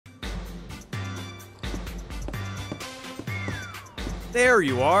There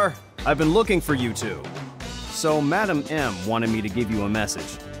you are. I've been looking for you two. So Madam M wanted me to give you a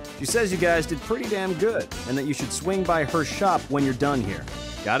message. She says you guys did pretty damn good, and that you should swing by her shop when you're done here.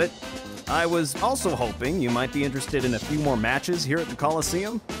 Got it? I was also hoping you might be interested in a few more matches here at the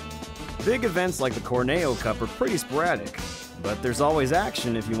Coliseum. Big events like the Corneo Cup are pretty sporadic, but there's always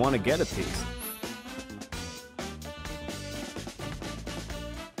action if you want to get a piece.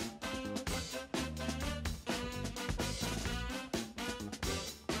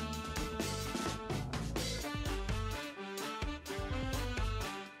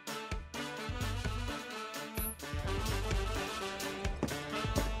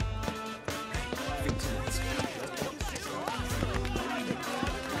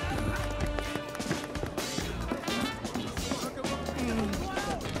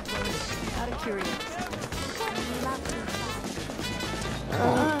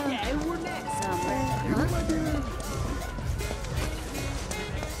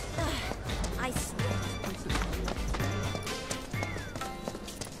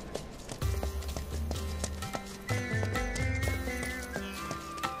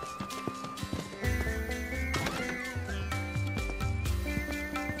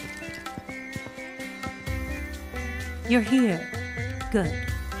 You're here. Good.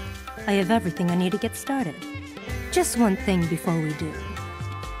 I have everything I need to get started. Just one thing before we do.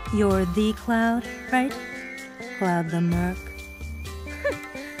 You're the Cloud, right? Cloud the Merc.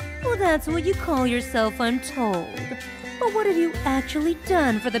 Well, that's what you call yourself, I'm told. But what have you actually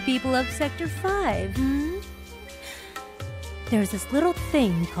done for the people of Sector 5, hmm? There's this little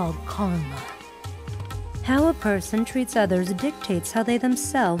thing called karma. How a person treats others dictates how they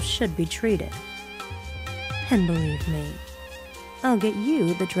themselves should be treated. And believe me, I'll get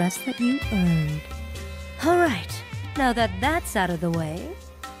you the dress that you earned. Alright, now that that's out of the way,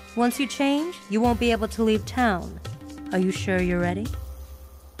 once you change, you won't be able to leave town. Are you sure you're ready?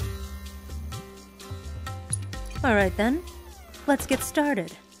 Alright then, let's get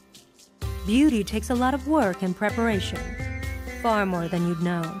started. Beauty takes a lot of work and preparation. Far more than you'd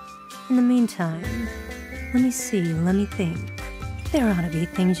know. In the meantime, let me think. There ought to be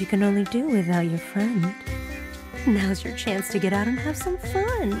things you can only do without your friend. Now's your chance to get out and have some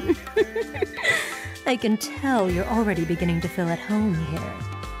fun. I can tell you're already beginning to feel at home here.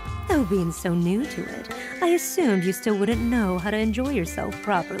 Though being so new to it, I assumed you still wouldn't know how to enjoy yourself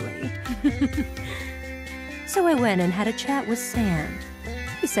properly. So I went and had a chat with Sam.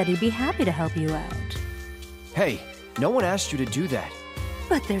 He said he'd be happy to help you out. Hey, no one asked you to do that.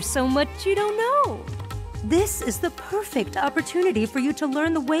 But there's so much you don't know. This is the perfect opportunity for you to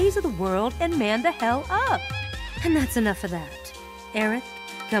learn the ways of the world and man the hell up. And that's enough of that. Aerith,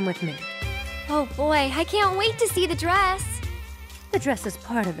 come with me. Oh boy, I can't wait to see the dress. The dress is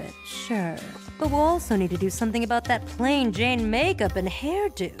part of it, sure. But we'll also need to do something about that plain Jane makeup and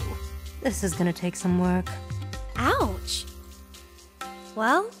hairdo. This is gonna take some work. Ouch.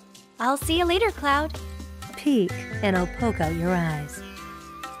 Well, I'll see you later, Cloud. Peek, and I'll poke out your eyes.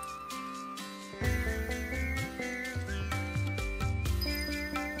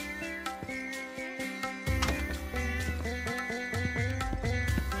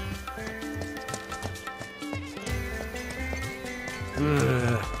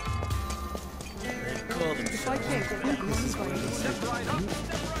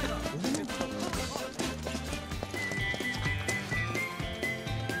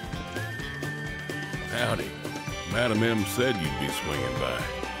 Howdy. Madam M said you'd be swinging by.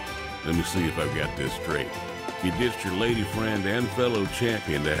 Let me see if I've got this straight. You ditched your lady friend and fellow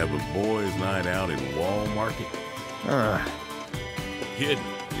champion to have a boys' night out in Wall Market? Kidding.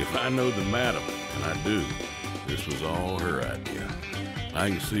 If I know the madam, and I do, this was all her idea. I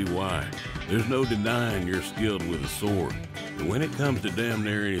can see why. There's no denying you're skilled with a sword. But when it comes to damn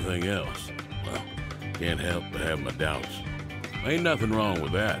near anything else, well, can't help but have my doubts. Ain't nothing wrong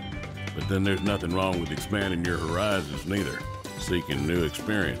with that. But then there's nothing wrong with expanding your horizons neither, seeking new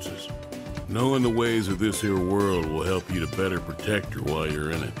experiences. Knowing the ways of this here world will help you to better protect her while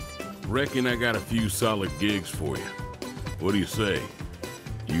you're in it. Reckon I got a few solid gigs for you. What do you say?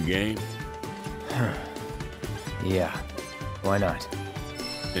 You game? Yeah, why not?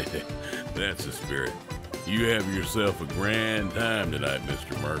 That's the spirit. You have yourself a grand time tonight,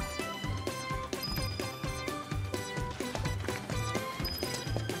 Mr. Merc.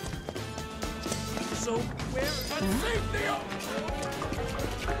 So where safety up?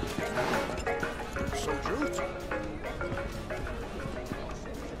 Soldiers?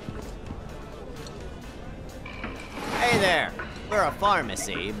 Hey there. We're a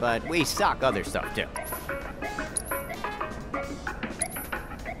pharmacy, but we stock other stuff too.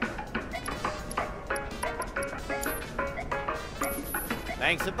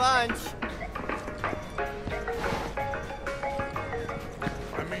 Thanks a bunch.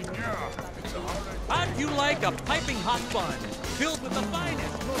 I mean, yeah, it's a hard idea. How'd you like a piping hot bun filled with the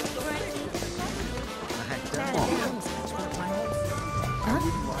finest?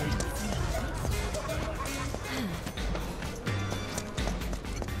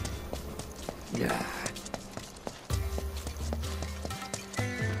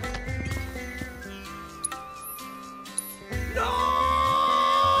 No!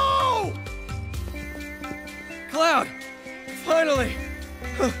 Cloud! Finally!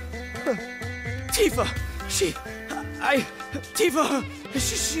 Tifa! Tifa!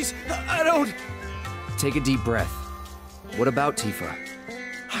 She's... I don't... Take a deep breath. What about Tifa?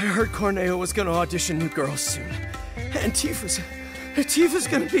 I heard Corneo was gonna audition new girls soon. And Tifa's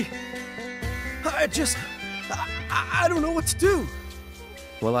gonna be... I don't know what to do.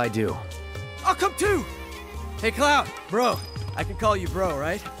 Well, I do. I'll come too! Hey, Cloud! Bro. I can call you bro,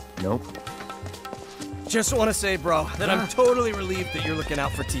 right? Nope. Just want to say, bro, that I'm totally relieved that you're looking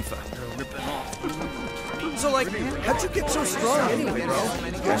out for Tifa. So, like, how'd you get so strong anyway, bro?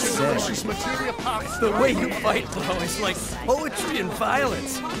 The way you fight, bro, is like poetry and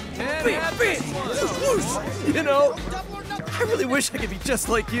violence. Bing, bing, whoosh, whoosh, you know? I really wish I could be just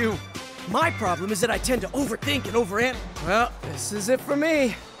like you. My problem is that I tend to overthink and overanalyze. Well, this is it for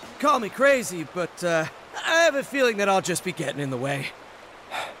me. Call me crazy, but I have a feeling that I'll just be getting in the way.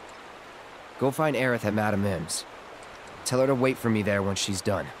 Go find Aerith at Madame M's. Tell her to wait for me there once she's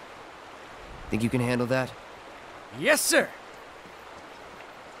done. Think you can handle that? Yes, sir!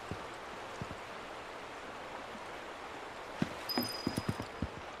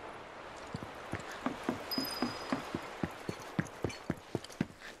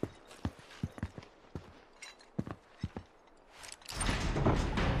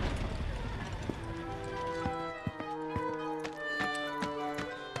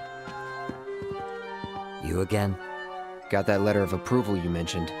 You again? Got that letter of approval you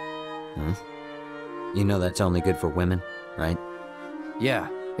mentioned. Hmm? You know that's only good for women, right? Yeah,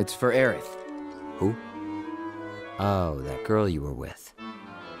 it's for Aerith. Who? Oh, that girl you were with.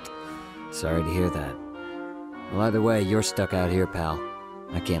 Sorry to hear that. Well, either way, you're stuck out here, pal.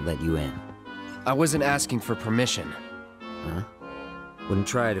 I can't let you in. I wasn't asking for permission. Huh? Wouldn't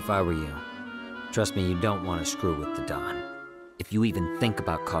try it if I were you. Trust me, you don't want to screw with the Don. If you even think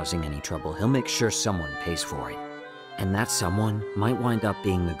about causing any trouble, he'll make sure someone pays for it. And that someone might wind up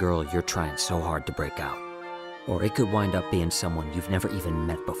being the girl you're trying so hard to break out. Or it could wind up being someone you've never even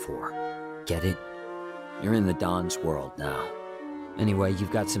met before. Get it? You're in the Don's world now. Anyway,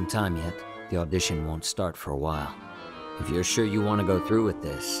 you've got some time yet. The audition won't start for a while. If you're sure you want to go through with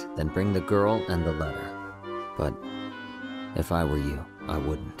this, then bring the girl and the letter. But if I were you, I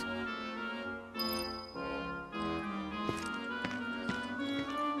wouldn't.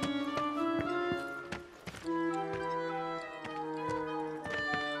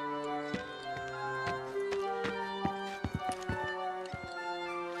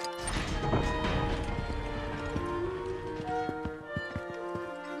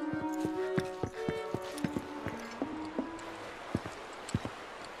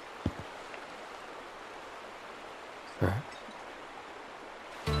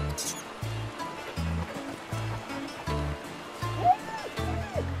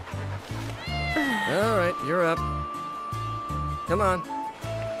 Alright, you're up. Come on.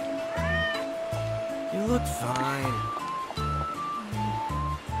 You look fine.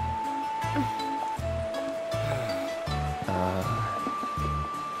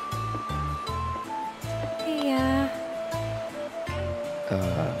 Yeah.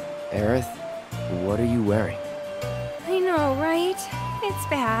 Aerith, what are you wearing? I know, right? It's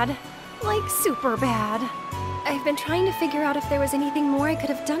bad. Like, super bad. I've been trying to figure out if there was anything more I could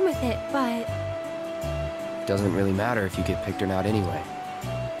have done with it, but... Doesn't really matter if you get picked or not anyway.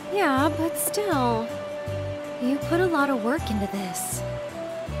 Yeah, but still. You put a lot of work into this.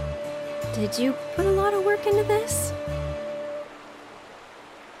 Did you put a lot of work into this?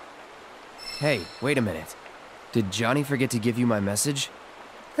 Hey, wait a minute. Did Johnny forget to give you my message?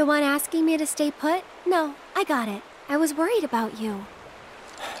 The one asking me to stay put? No, I got it. I was worried about you.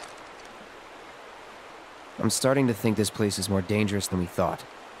 I'm starting to think this place is more dangerous than we thought.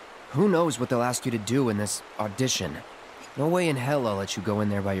 Who knows what they'll ask you to do in this audition? No way in hell I'll let you go in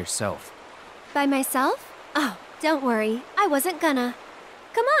there by yourself. By myself? Oh, don't worry. I wasn't gonna.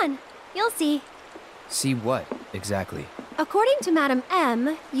 Come on, you'll see. See what, exactly? According to Madame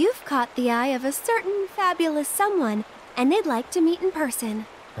M, you've caught the eye of a certain fabulous someone, and they'd like to meet in person.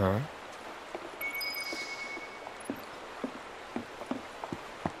 Huh?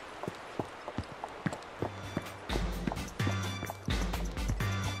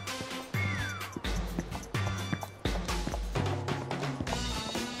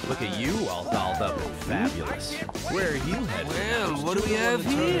 Look at you all dolled up and fabulous. Where are you headed? Well, what do we have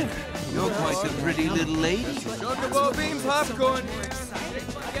here? You're quite the pretty little lady. Chocobo bean popcorn!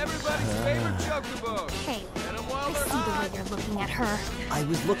 Everybody's favorite chocobo! Hey, I see the way you're looking at her. I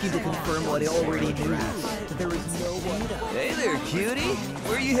was looking to confirm what I already knew. That there is no one. Hey there, cutie.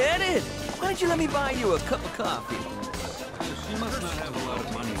 Where you headed? Why don't you let me buy you a cup of coffee? She must not have a lot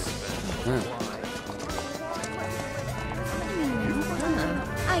of money to spend.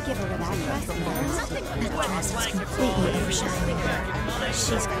 I give her that dress. That dress is completely overshadowing her.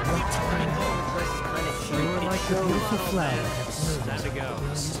 She's got work to learn. You're like a beautiful flag. Time to go.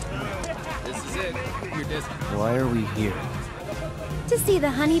 This is it. You're dismissed. Why are we here? To see the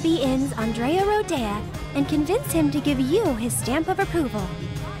Honeybee Inn's Andrea Rodea and convince him to give you his stamp of approval.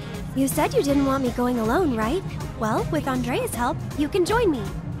 You said you didn't want me going alone, right? Well, with Andrea's help, you can join me.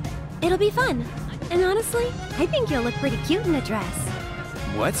 It'll be fun. And honestly, I think you'll look pretty cute in a dress.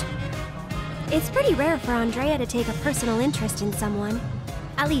 What? It's pretty rare for Andrea to take a personal interest in someone.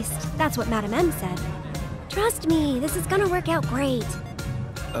 At least, that's what Madame M said. Trust me, this is gonna work out great.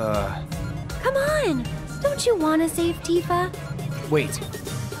 Come on! Don't you wanna save Tifa? Wait.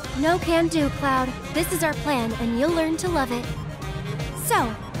 No can do, Cloud. This is our plan, and you'll learn to love it.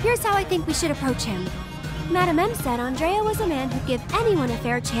 So, here's how I think we should approach him. Madame M said Andrea was a man who'd give anyone a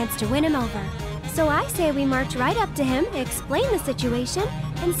fair chance to win him over. So I say we march right up to him, explain the situation,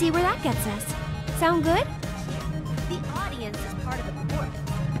 and see where that gets us. Sound good? The audience is part of the court.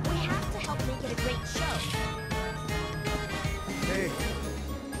 We have to help make it a great show. Hey.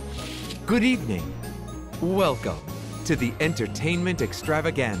 Good evening. Welcome to the entertainment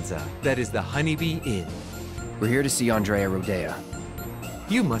extravaganza that is the Honeybee Inn. We're here to see Andrea Rodea.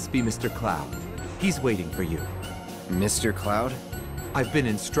 You must be Mr. Cloud. He's waiting for you. Mr. Cloud? I've been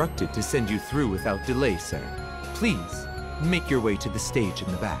instructed to send you through without delay, sir. Please, make your way to the stage in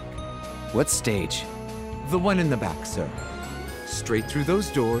the back. What stage? The one in the back, sir. Straight through those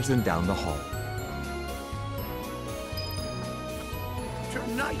doors and down the hall.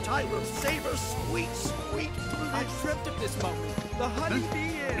 Tonight I will savor sweet, sweet bliss. I dreamt of this moment. The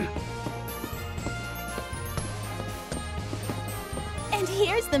Honeybee Inn. And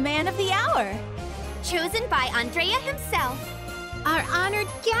here's the man of the hour. Chosen by Andrea himself. Our honored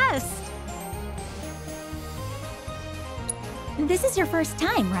guest. This is your first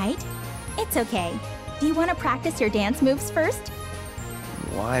time, right? It's okay. Do you want to practice your dance moves first?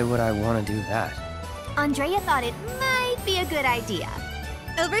 Why would I want to do that? Andrea thought it might be a good idea.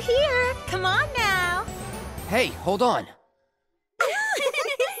 Over here! Come on now! Hey, hold on!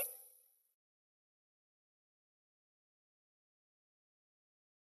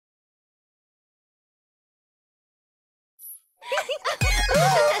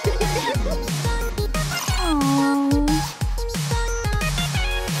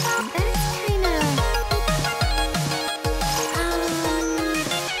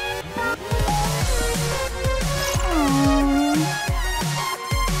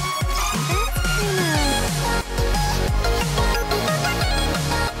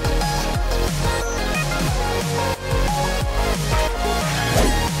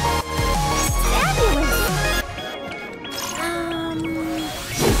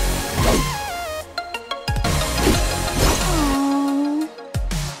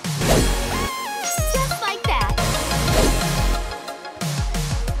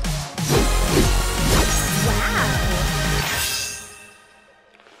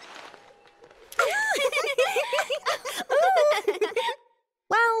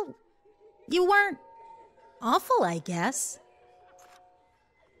 You weren't awful, I guess.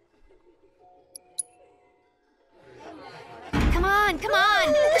 Come on, come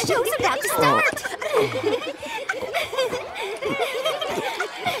on! The show's about to start!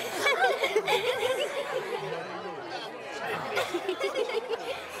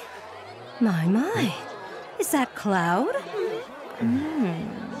 My. Is that Cloud?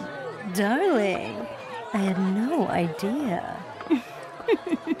 Darling, I had no idea.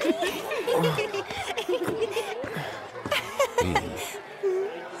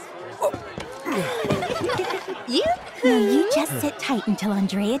 Now you just sit tight until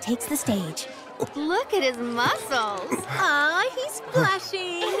Andrea takes the stage. Look at his muscles. Aw, he's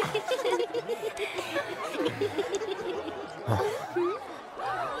blushing.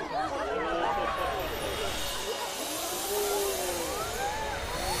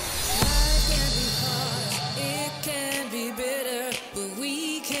 It can be bitter, but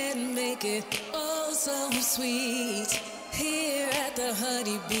we can make it oh so sweet. Here at the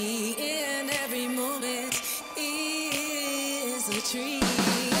Honeybee Inn, every moment is a treat.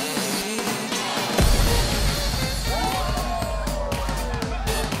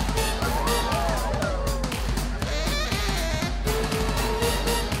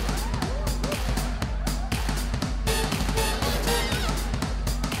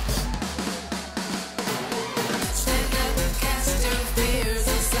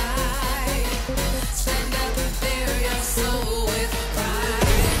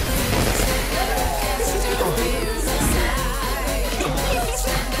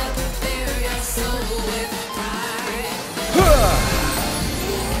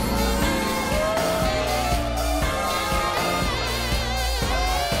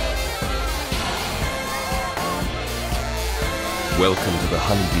 Welcome to the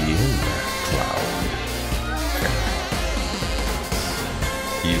Honeybee Inn, Cloud.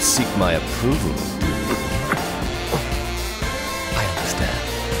 You seek my approval, do you? I understand.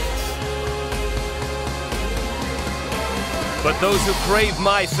 But those who crave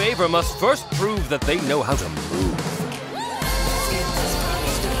my favor must first prove that they know how to move.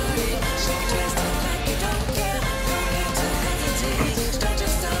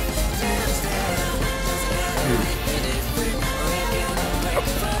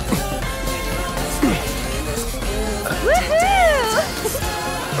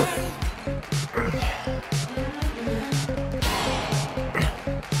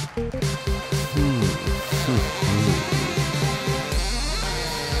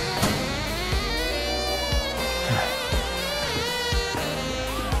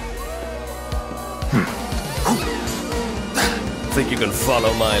 Think you can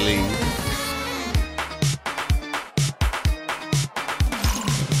follow my lead?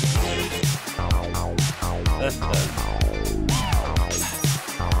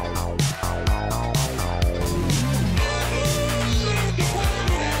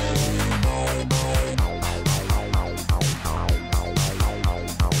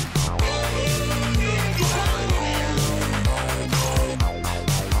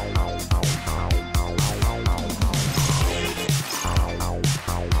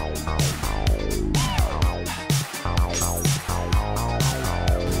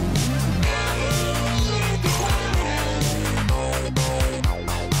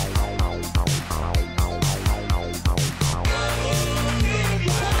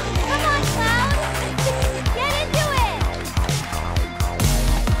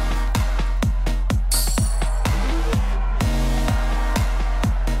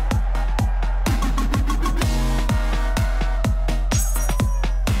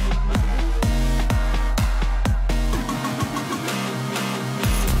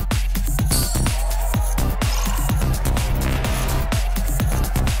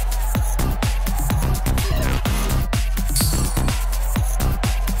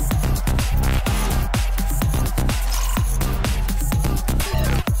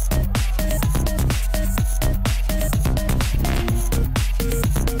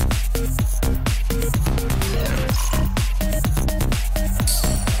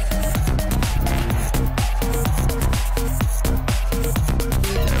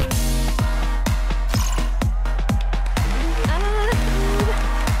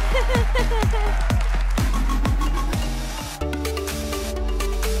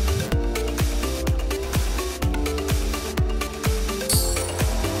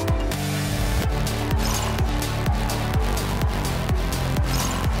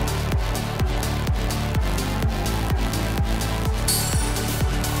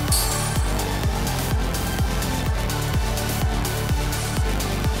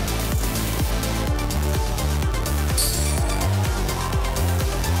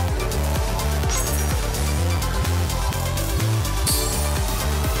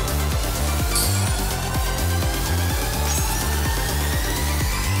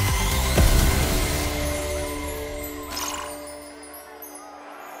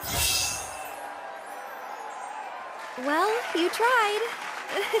 Well, you tried.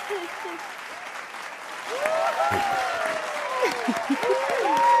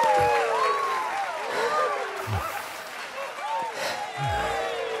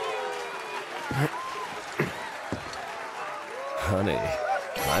 Honey,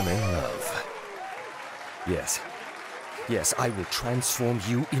 I'm in love. Yes. Yes, I will transform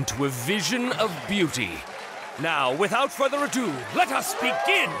you into a vision of beauty. Now, without further ado, let us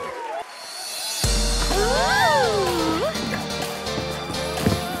begin!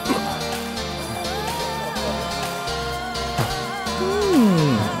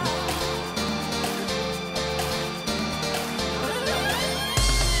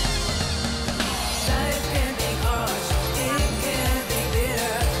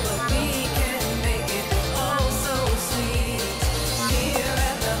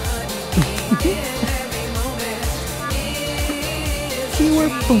 You were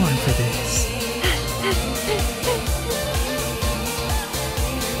born for this.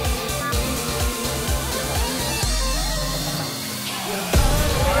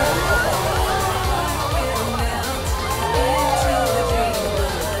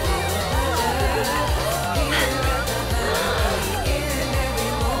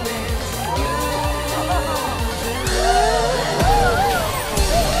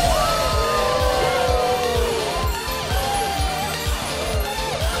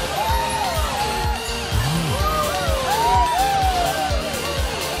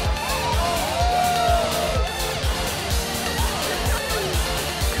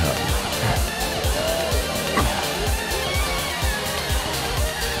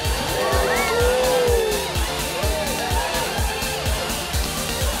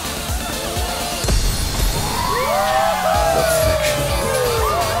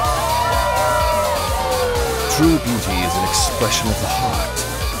 True beauty is an expression of the heart.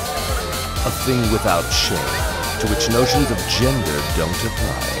 A thing without shame, to which notions of gender don't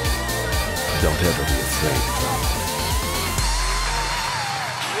apply. Don't ever be afraid, Cloud.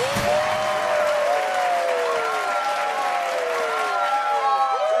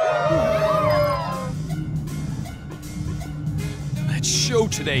 That show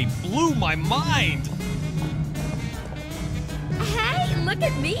today blew my mind! Hey, look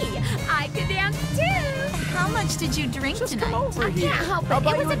at me! I can dance too! How much did you drink tonight? Come over I here. can't help How it.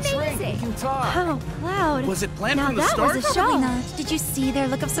 about It was you a drink? amazing. We can talk. Oh, Cloud. Was it planned now from the that start? was a show. Probably not. Did you see their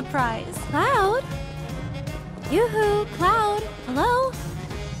look of surprise? Cloud? Yoo-hoo, Cloud. Hello?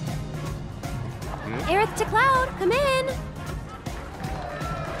 Aerith to Cloud, come in.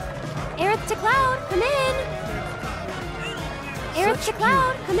 Aerith to Cloud, come in. Aerith to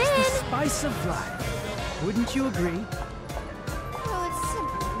Cloud, come It's in. the spice of life. Wouldn't you agree? Well, it's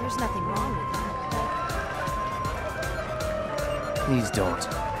simple. There's nothing wrong with that. Please don't.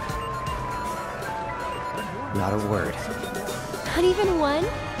 Not a word. Not even one?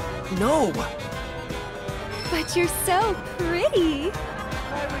 No. But you're so pretty.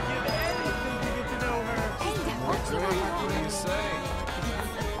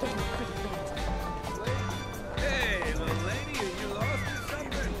 Hey, little lady, you lost or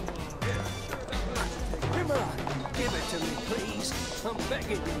something? Come on, give it to me, please. I'm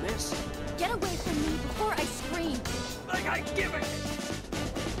begging you, miss. Get away from me before I scream. Like I give it.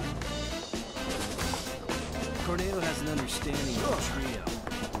 Corneo has an understanding of the trio.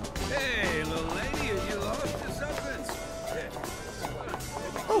 Hey, little lady, you lost or something?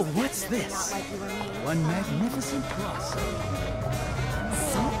 Oh, what's this? One magnificent crossover.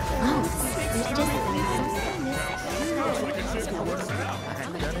 So close. There's just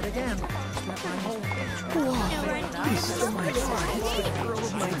I've done it again. Whoa, this is my heart. It's the girl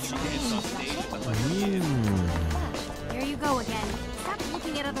of my dreams. Here you go again. Stop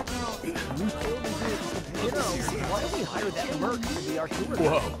looking at other girls. You know, why don't we hire that merc to be our tour?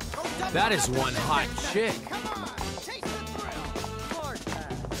 Whoa, that is one hot chick.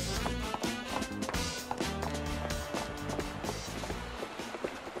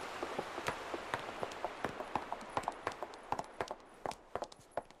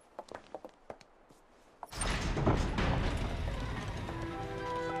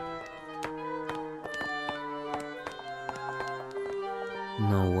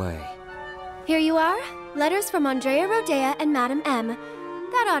 No way. Here you are. Letters from Andrea Rodea and Madam M.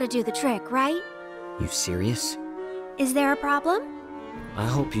 That ought to do the trick, right? You serious? Is there a problem? I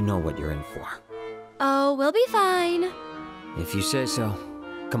hope you know what you're in for. Oh, we'll be fine. If you say so.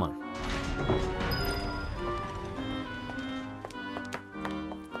 Come on.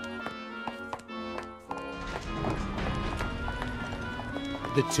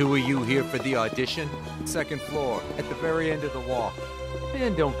 The two of you here for the audition? Second floor, at the very end of the walk.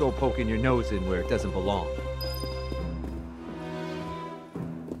 And don't go poking your nose in where it doesn't belong.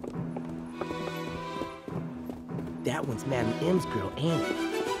 That one's Madam M's girl, ain't it?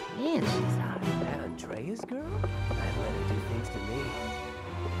 And she's hot. That Andrea's girl? I'd let her do things to me.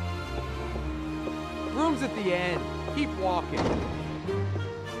 Room's at the end. Keep walking.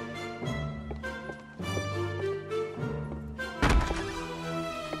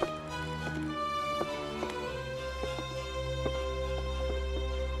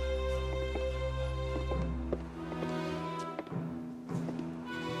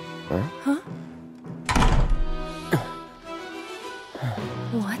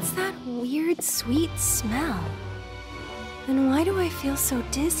 What's that weird, sweet smell? And why do I feel so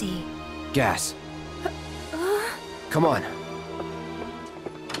dizzy? Gas. Come on.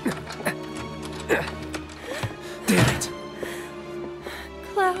 Damn it.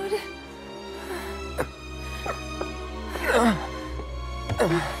 Cloud.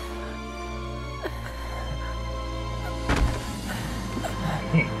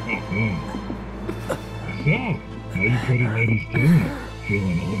 So, how you pretty ladies doing?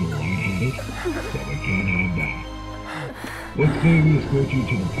 Feeling a little lightheaded? So we can't have that. Let's say we escort you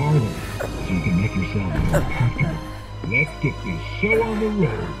to the parlor so you can make yourself more comfortable. Let's get this show on the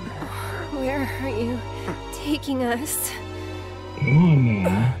road. Where are you taking us? Come on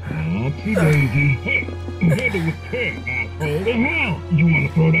now. Oopsie daisy. Hey, handle with care, asshole. The hell? You want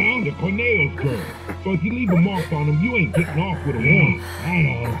to throw down the Corneo's girl. So if you leave a mark on him, you ain't getting off with a one. I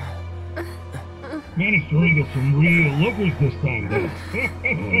know. Managed to wrangle some real lookers this time, though.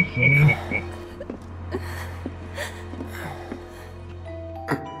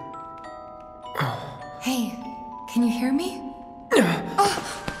 Hey, can you hear me?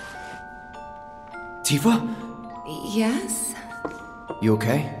 Tifa? Yes? You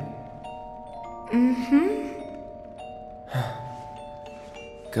okay? Mm-hmm.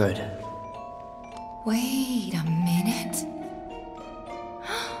 Good. Wait a minute.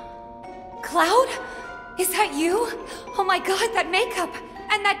 Cloud? Is that you? Oh my god, that makeup!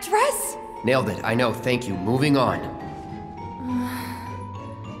 And that dress! Nailed it, I know, thank you. Moving on.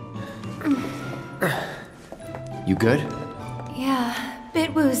 You good? Yeah,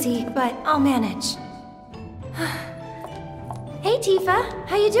 bit woozy, but I'll manage. Hey Tifa,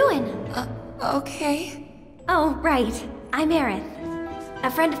 how you doing? Okay. Oh, right. I'm Aerith, a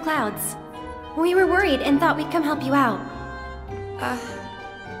friend of Cloud's. We were worried and thought we'd come help you out.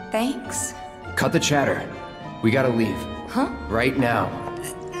 Thanks. Cut the chatter. We gotta leave. Huh? Right now.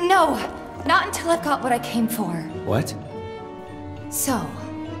 No! Not until I've got what I came for. What? So,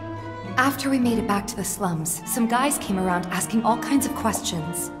 after we made it back to the slums, some guys came around asking all kinds of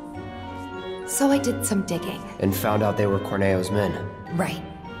questions. So I did some digging. And found out they were Corneo's men. Right.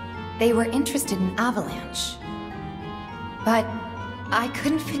 They were interested in Avalanche. But I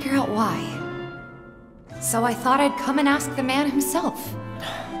couldn't figure out why. So I thought I'd come and ask the man himself.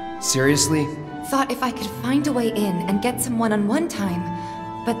 Seriously? Thought if I could find a way in and get some one-on-one time,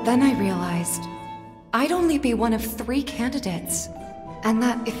 but then I realized I'd only be one of 3 candidates, and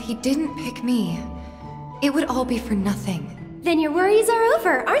that if he didn't pick me, it would all be for nothing. Then your worries are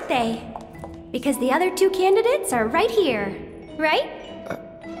over, aren't they? Because the other 2 candidates are right here, right?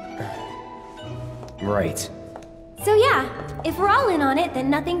 Right. So yeah, if we're all in on it, then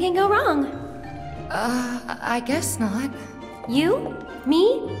nothing can go wrong. I guess not. You?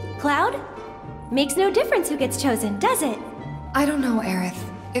 Me? Cloud? Makes no difference who gets chosen, does it? I don't know, Aerith.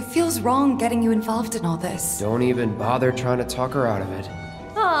 It feels wrong getting you involved in all this. Don't even bother trying to talk her out of it.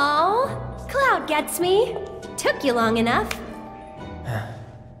 Aww, Cloud gets me. Took you long enough.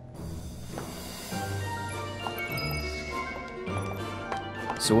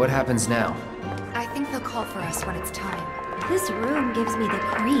 So what happens now? I think they'll call for us when it's time. This room gives me the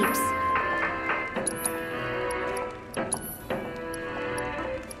creeps.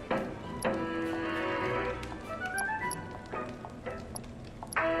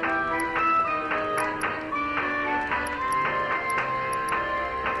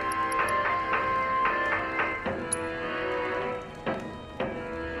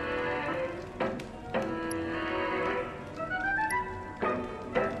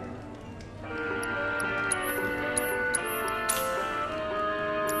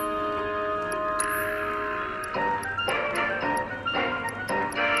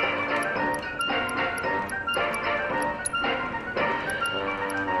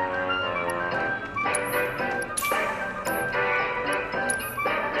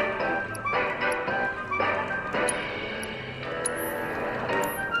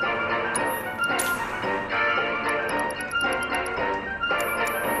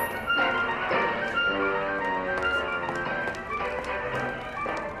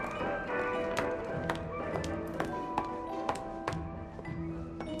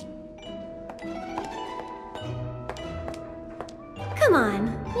 Come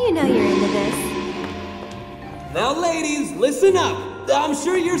on, you know you're into this. Now ladies, listen up. I'm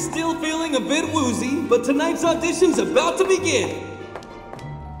sure you're still feeling a bit woozy, but tonight's audition's about to begin.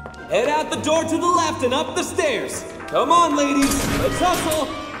 Head out the door to the left and up the stairs. Come on, ladies, let's hustle.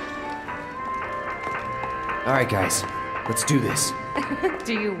 All right, guys, let's do this.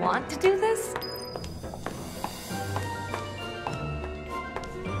 Do you want to do this?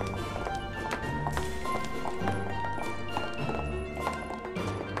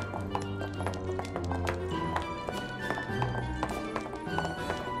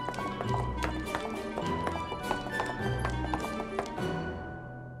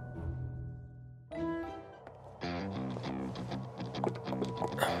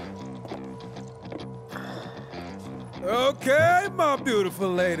 Okay, my beautiful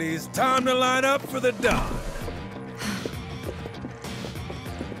ladies, time to line up for the dawn.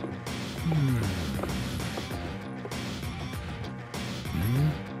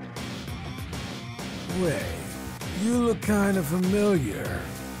 Wait, you look kind of familiar.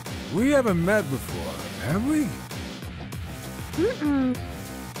 We haven't met before, have we? Mm-mm.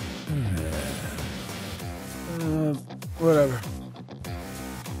 Whatever.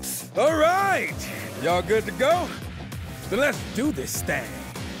 All right, y'all good to go? Then let's do this thing.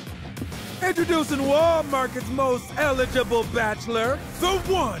 Introducing Wall Market's most eligible bachelor, the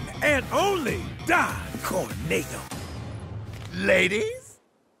one and only Don Corneo. Ladies?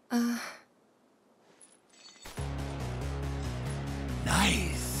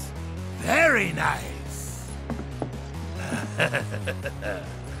 Nice. Very nice.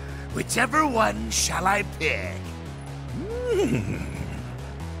 Whichever one shall I pick?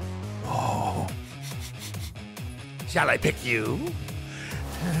 Oh. Shall I pick you?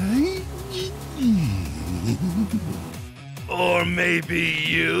 Or maybe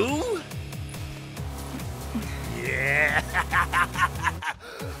you? Yeah.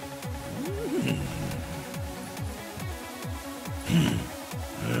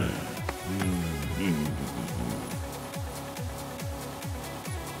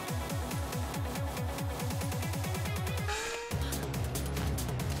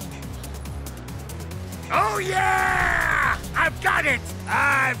 Oh yeah! I've got it!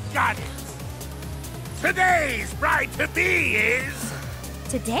 I've got it! Today's bride-to-be is...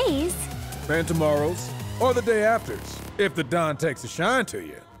 Today's? And tomorrow's, or the day after's, if the Don takes a shine to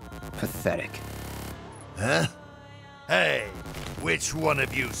you. Pathetic. Huh? Hey, which one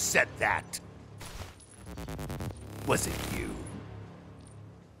of you said that? Was it you?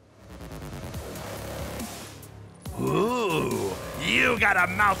 Ooh, you got a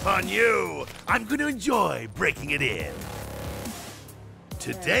mouth on you! I'm gonna enjoy breaking it in.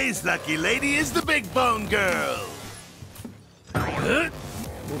 Today's lucky lady is the Big Bone Girl. Huh?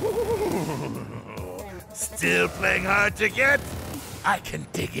 Still playing hard to get? I can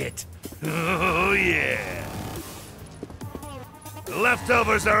dig it. Oh, yeah. The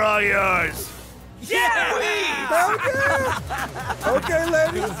leftovers are all yours. Yeah! Okay,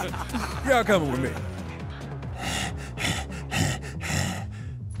 ladies. Y'all coming with me.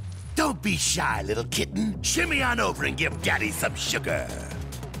 Don't be shy, little kitten. Shimmy on over and give Daddy some sugar.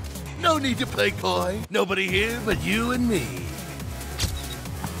 No need to play coy. Nobody here but you and me.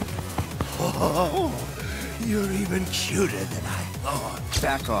 Oh, you're even cuter than I thought.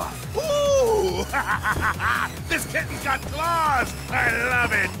 Back off. Ooh! This kitten's got claws! I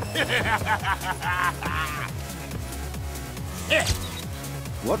love it!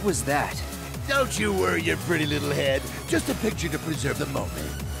 What was that? Don't you worry your pretty little head. Just a picture to preserve the moment.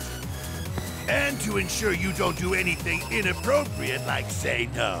 And to ensure you don't do anything inappropriate like say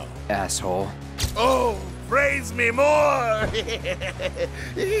no. Asshole. Oh, praise me more!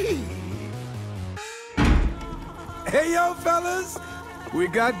 Hey, yo, fellas! We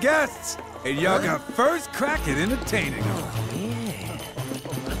got guests, and y'all got first crack at entertaining them.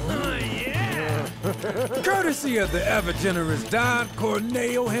 Oh, yeah! Courtesy of the ever-generous Don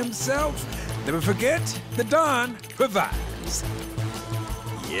Corneo himself. Never forget, the Don provides.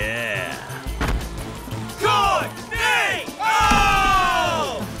 Yeah. Corneo!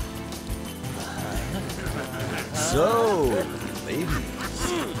 So, ladies,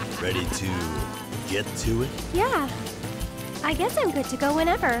 ready to get to it? Yeah. I guess I'm good to go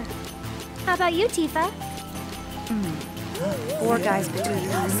whenever. How about you, Tifa? 4 guys between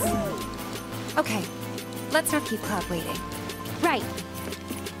us. Okay, let's not keep Cloud waiting. Right.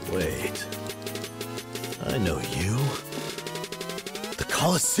 Wait. I know you. The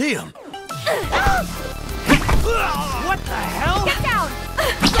Colosseum! What the hell? Get down!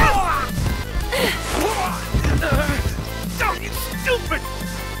 Oh, you stupid!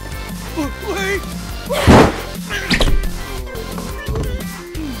 Wait!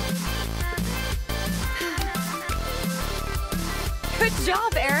 Good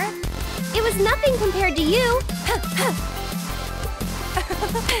job, Aerith! It was nothing compared to you!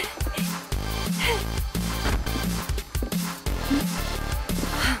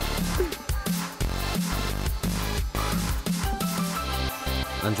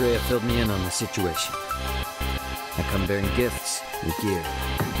 Andrea filled me in on the situation. I come bearing gifts with gear.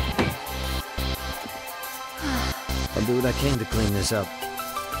 I'll do what I can to clean this up.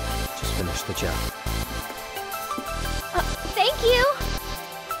 Just finish the job. Thank you!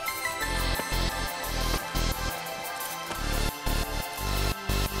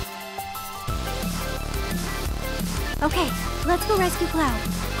 Okay, let's go rescue Cloud.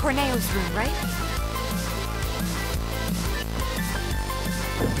 Corneo's room, right?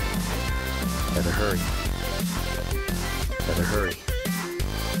 Better hurry. Better hurry.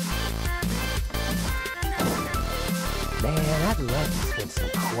 Man, I'd love to spend some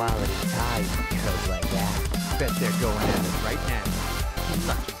quality time with girls like that. Bet they're going at it right now.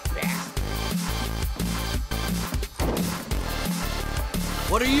 Lucky bastard.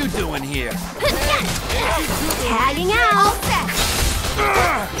 What are you doing here? Tagging out!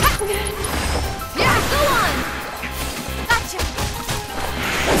 Yeah, go on! Gotcha!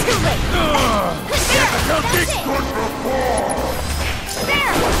 Too late! That's it!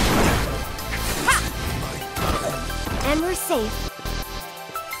 There! Ha! And we're safe.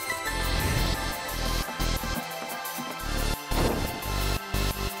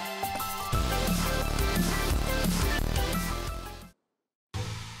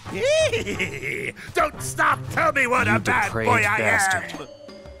 Don't stop! Tell me what You a bad depraved boy I bastard. am!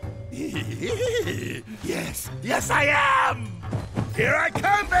 Yes, yes I am! Here I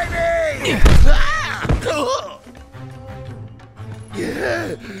come, baby!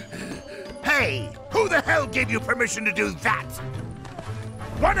 Hey, who the hell gave you permission to do that?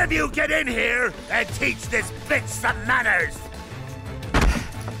 One of you get in here and teach this bitch some manners!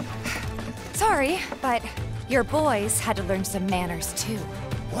 Sorry, but your boys had to learn some manners too.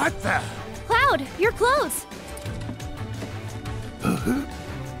 What the? Cloud, your clothes!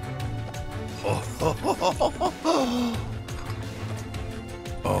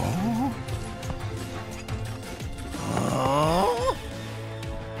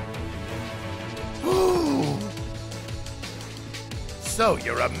 So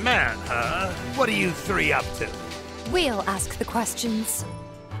you're a man, huh? What are you three up to? We'll ask the questions.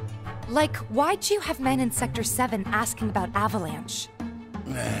 Like, why'd you have men in Sector 7 asking about Avalanche?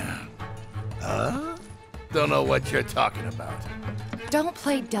 Huh? Don't know what you're talking about. Don't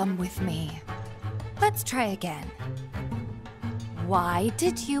play dumb with me. Let's try again. Why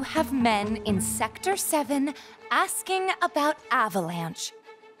did you have men in Sector 7 asking about Avalanche?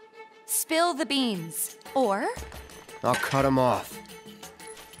 Spill the beans, or... I'll cut him off.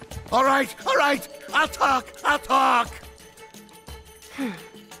 All right, I'll talk!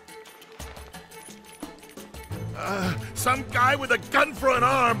 Some guy with a gun for an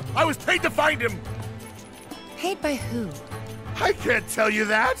arm. I was paid to find him. Paid by who? I can't tell you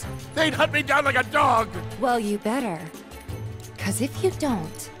that. They'd hunt me down like a dog. Well, you better. 'Cause if you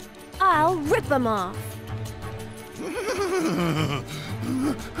don't... I'll rip them off.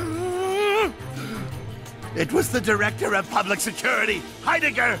 It was the Director of Public Security,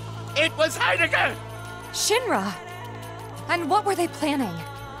 Heidegger. It was Heidegger. Shinra! And what were they planning?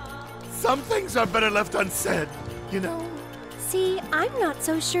 Some things are better left unsaid, you know? See, I'm not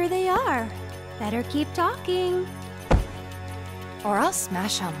so sure they are. Better keep talking. Or I'll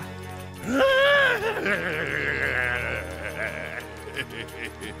smash them.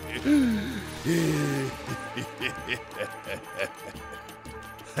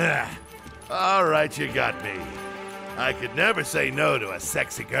 All right, you got me. I could never say no to a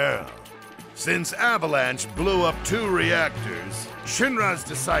sexy girl. Since Avalanche blew up 2 reactors, Shinra's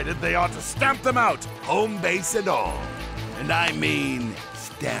decided they ought to stamp them out, home base and all. And I mean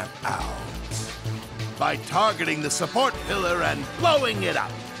stamp out. By targeting the support pillar and blowing it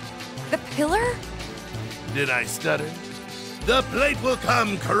up. The pillar? Did I stutter? The plate will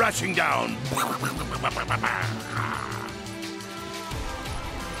come crashing down.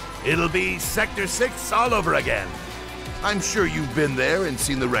 It'll be Sector 6 all over again. I'm sure you've been there and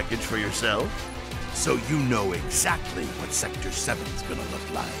seen the wreckage for yourself. So you know exactly what Sector 7's gonna look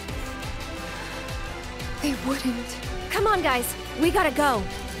like. They wouldn't. Come on, guys. We gotta go.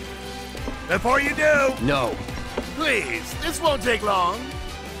 Before you do... No. Please, this won't take long.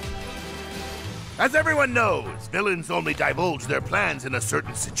 As everyone knows, villains only divulge their plans in a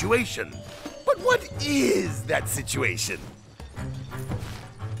certain situation. But what is that situation?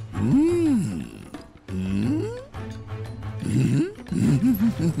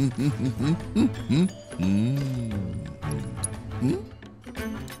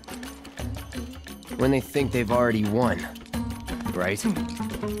 When they think they've already won, right?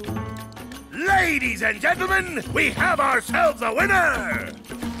 Ladies and gentlemen, we have ourselves a winner!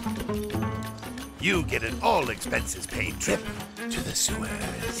 You get an all-expenses-paid trip to the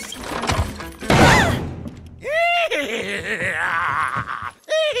sewers.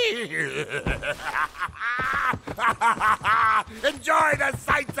 Enjoy the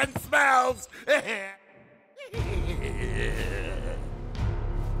sights and smells!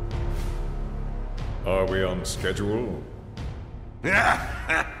 Are we on schedule?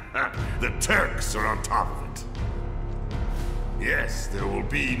 The Turks are on top of it. Yes, there will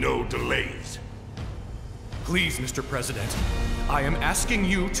be no delays. Please, Mr. President, I am asking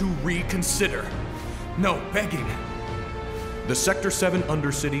you to reconsider. No, begging. The Sector 7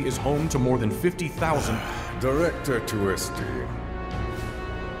 Undercity is home to more than 50,000... Director Twisty.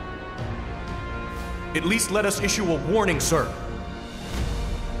 At least let us issue a warning, sir.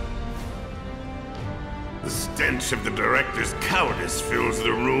 The stench of the Director's cowardice fills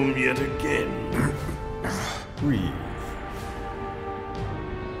the room yet again. Breathe.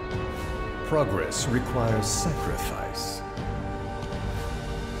 Progress requires sacrifice.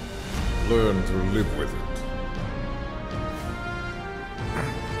 Learn to live with it.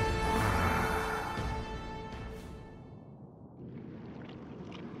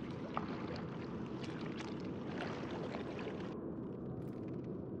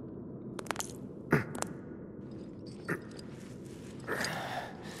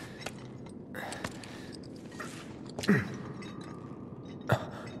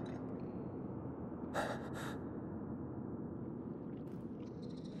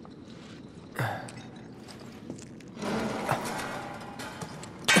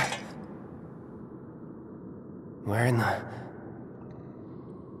 Where in the...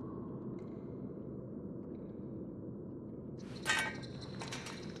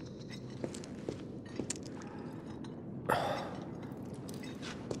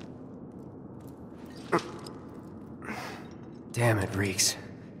 Damn, it reeks.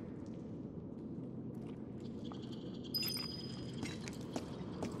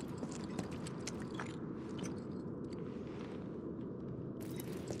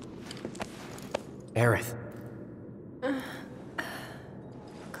 Aerith.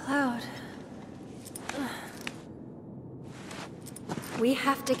 Cloud. We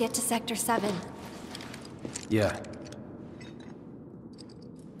have to get to Sector 7. Yeah.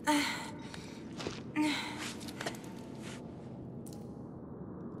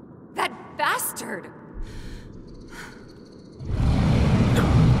 That bastard!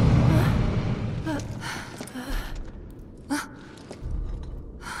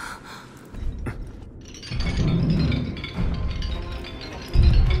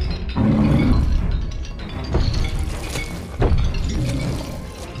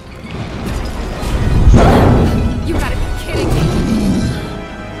 You gotta be kidding me!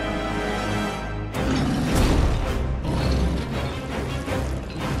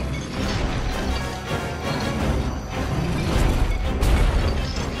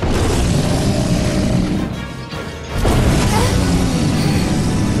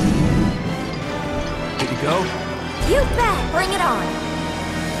 Good to go? You bet! Bring it on!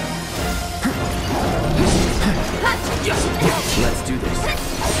 Let's do this.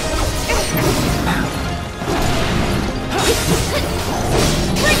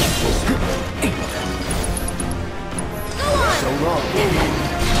 Go on! So long.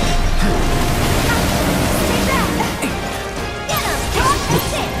 Stay back! Get him!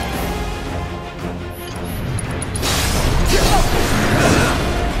 That's it!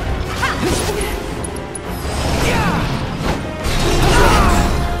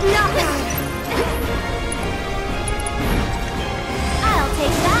 Nothing! I'll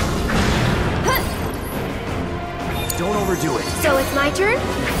take that! Don't overdo it. So it's my turn?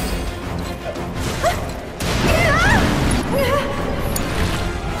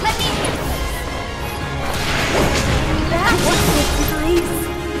 Let me handle it. That was nice.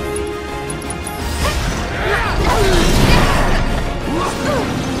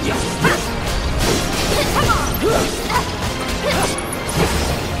 Come on.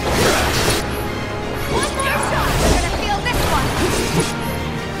 One more shot. We're gonna feel this one.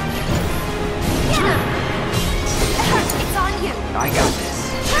 Get him. It's on you. I got this.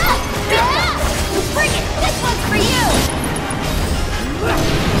 Bring it! This one's for you!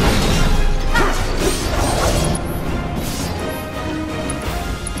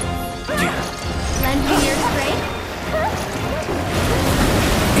 Lend me your strength.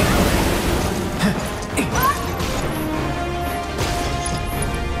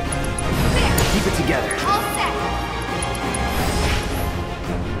 There! Keep it together. All set!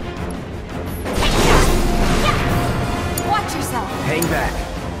 Watch yourself! Hang back.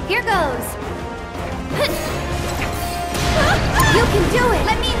 Here goes! You can do it!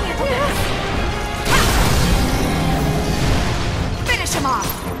 Let me handle this! Finish him off!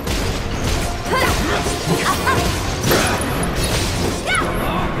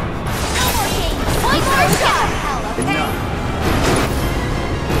 No more games! One more shot! Hell, okay?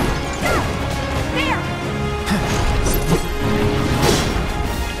 Enough. There!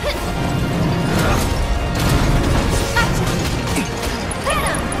 Get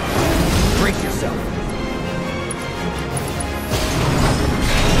him! Brace yourself.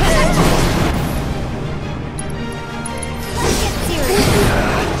 Let's get serious.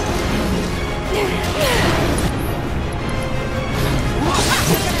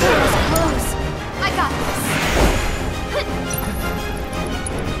 That was close. I got this.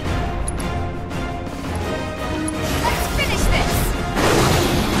 Let's finish this.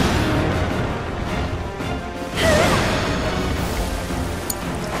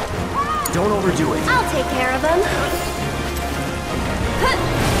 Don't overdo it. I'll take care of him.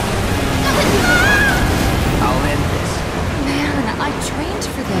 I'll end this. Man, I trained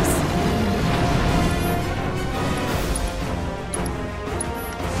for this.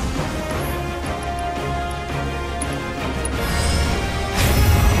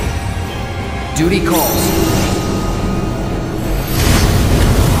 Duty calls.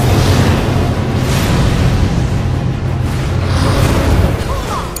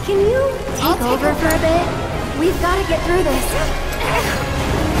 Can you take over for a bit? We've got to get through this.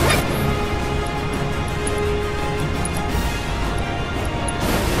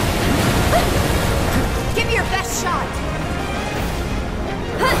 Give me your best shot!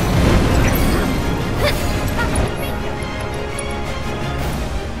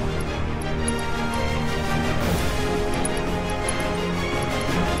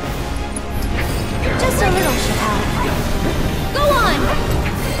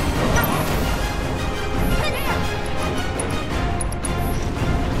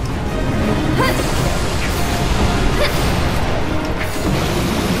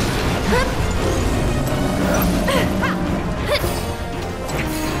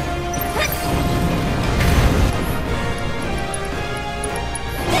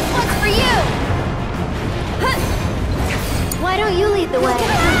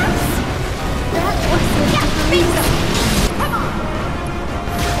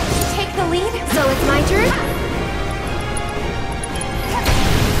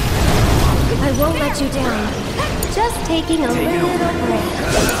 get you down. Just taking a little break.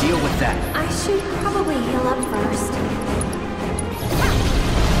 Deal with that. I should probably heal up first.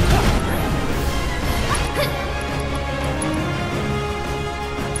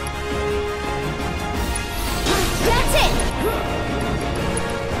 That's it!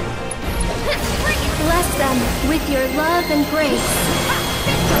 Bless them with your love and grace.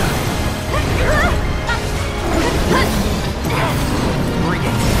 Bring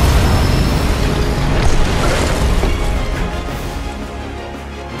it.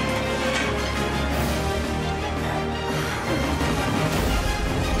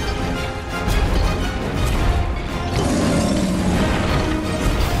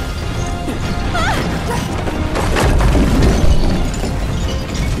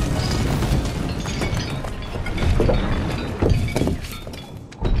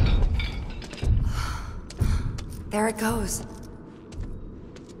 There it goes.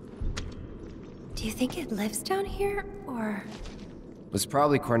 Do you think it lives down here, or...? It was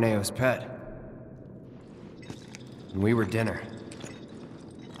probably Corneo's pet. And we were dinner.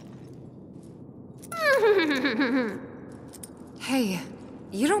 Hey,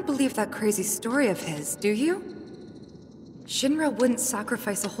 you don't believe that crazy story of his, do you? Shinra wouldn't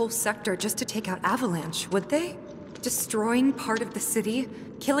sacrifice a whole sector just to take out Avalanche, would they? Destroying part of the city,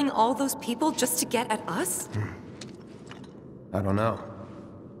 killing all those people just to get at us? I don't know.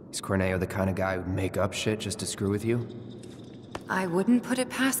 Is Corneo the kind of guy who'd make up shit just to screw with you? I wouldn't put it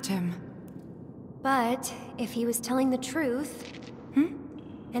past him. But if he was telling the truth,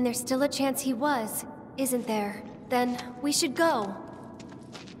 and there's still a chance he was, isn't there? Then we should go.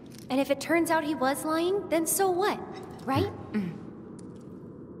 And if it turns out he was lying, then so what, right?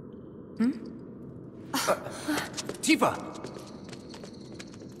 Tifa!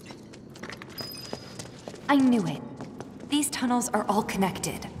 I knew it. These tunnels are all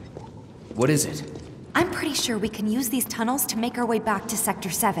connected. What is it? I'm pretty sure we can use these tunnels to make our way back to Sector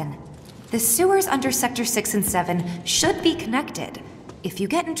 7. The sewers under Sector 6 and 7 should be connected. If you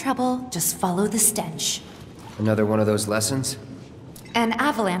get in trouble, just follow the stench. Another one of those lessons? An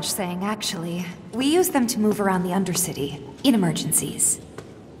avalanche thing, actually. We use them to move around the Undercity, in emergencies.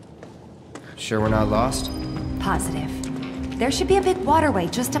 Sure we're not lost? Positive. There should be a big waterway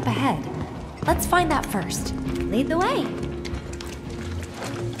just up ahead. Let's find that first. Lead the way.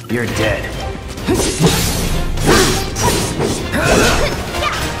 You're dead.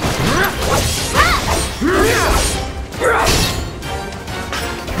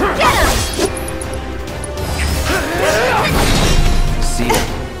 Get him! See ya.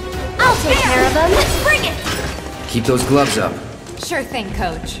 I'll take care of him. Bring it! Keep those gloves up. Sure thing,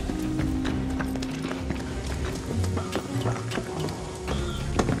 Coach.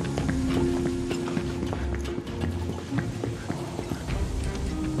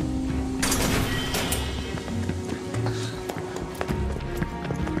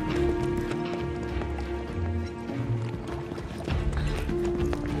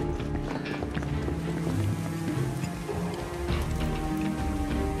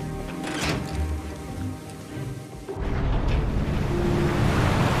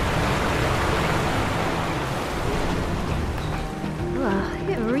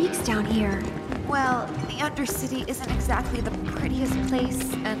 It reeks down here. Well, the Undercity isn't exactly the prettiest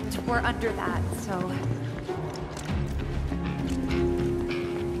place, and we're under that, so...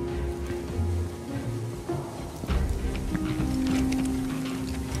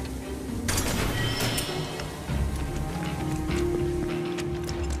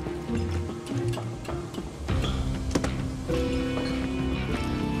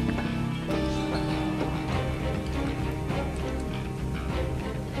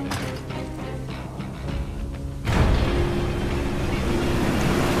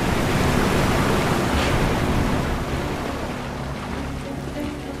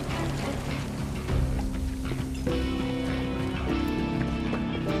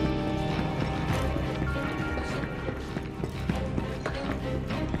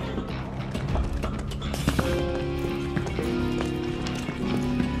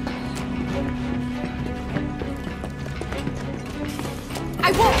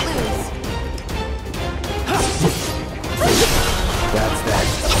 I won't lose! That's that.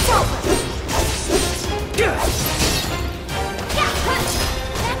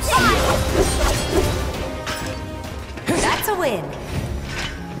 That's a win!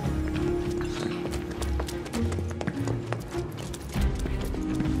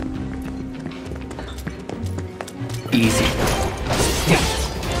 Easy.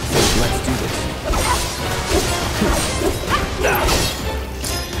 Let's do this.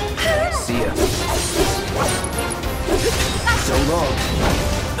 See ya. So long.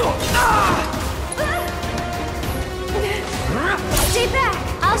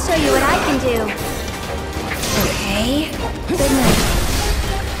 do. Okay. Good night.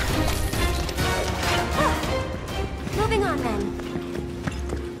 Moving on then.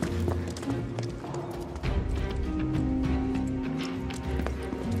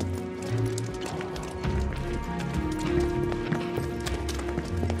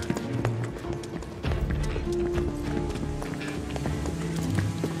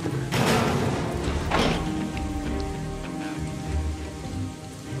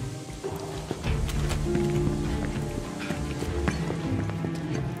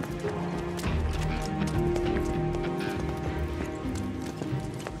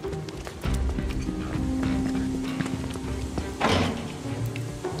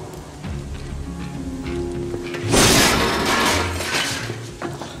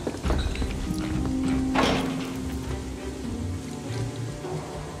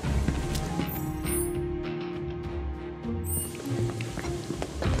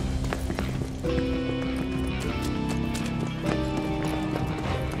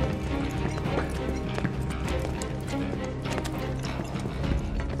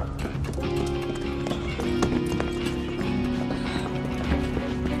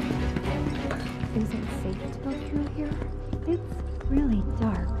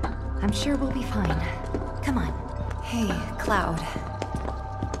 I'm sure we'll be fine. Come on. Hey, Cloud.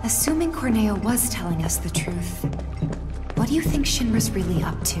 Assuming Corneo was telling us the truth, what do you think Shinra's really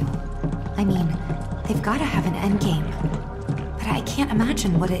up to? I mean, they've gotta have an endgame. But I can't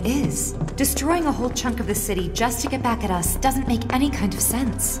imagine what it is. Destroying a whole chunk of the city just to get back at us doesn't make any kind of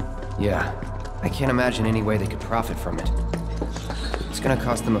sense. Yeah, I can't imagine any way they could profit from it. It's gonna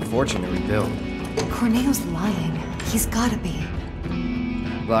cost them a fortune to rebuild. Corneo's lying. He's gotta be.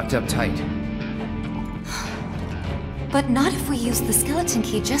 Locked up tight. But not if we use the skeleton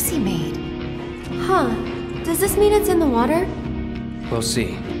key Jesse made. Huh. Does this mean it's in the water? We'll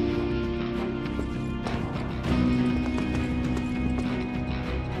see.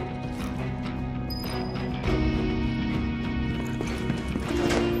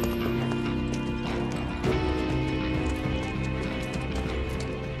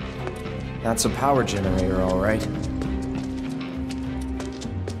 That's a power generator, all right.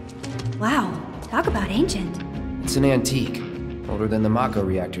 Wow, talk about ancient. It's an antique. Older than the Mako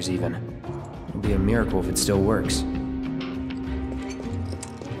reactors, even. It'll be a miracle if it still works.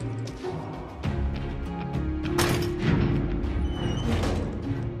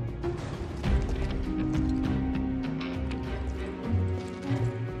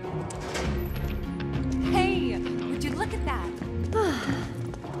 Hey, would you look at that?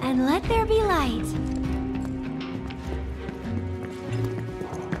 And let there be light.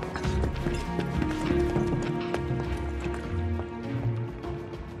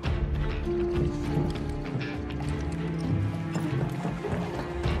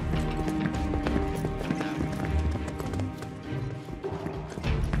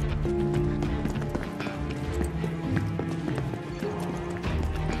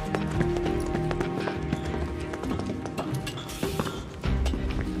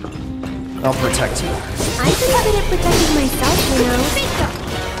 I'll protect you. I'm pretty good at protecting myself, you know.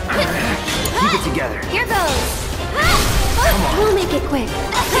 Keep it together. Here goes. We'll make it quick.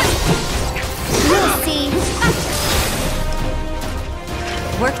 You'll see.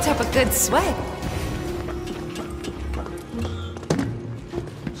 Worked up a good sweat.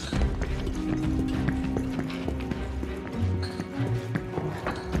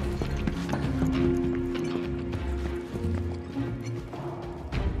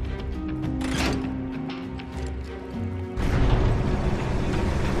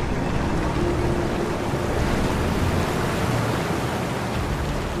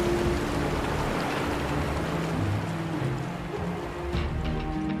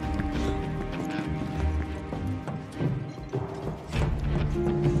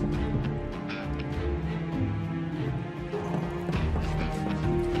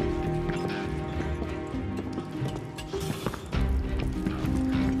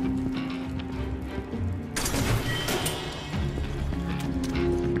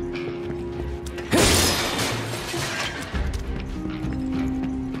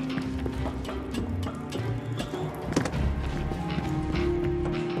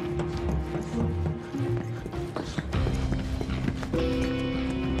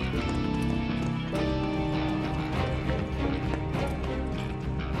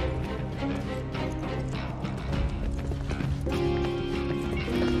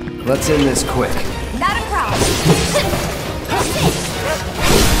 Let's end this quick. Not a problem.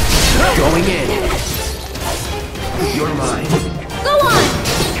 Going in. You're mine. Go on!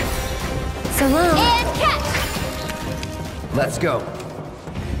 So long. And catch! Let's go.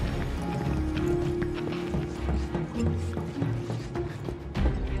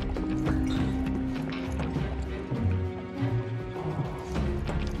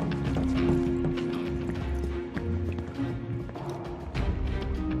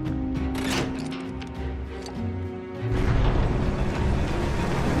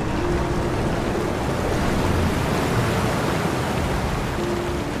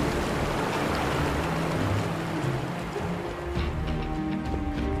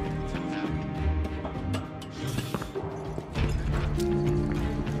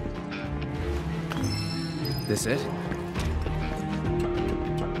 This it?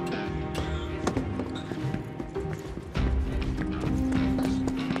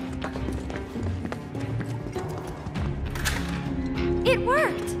 It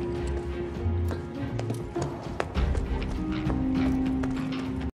worked!